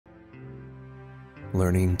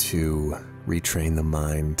Learning to retrain the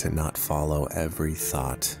mind to not follow every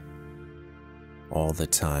thought all the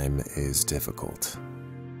time is difficult,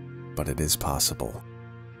 but it is possible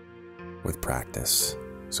with practice.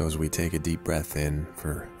 So as we take a deep breath in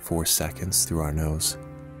for 4 seconds through our nose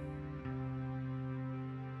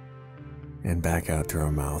and back out through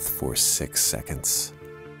our mouth for 6 seconds,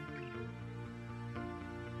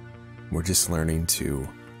 we're just learning to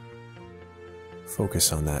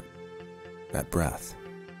focus on that breath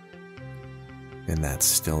and that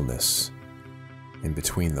stillness in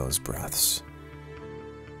between those breaths,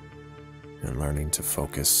 and learning to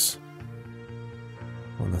focus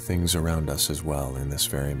on the things around us as well in this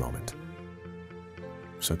very moment.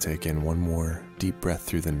 So take in one more deep breath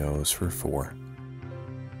through the nose for 4,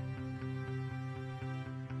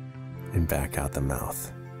 and back out the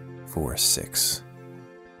mouth for 6.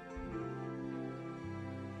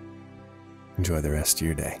 Enjoy the rest of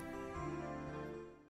your day.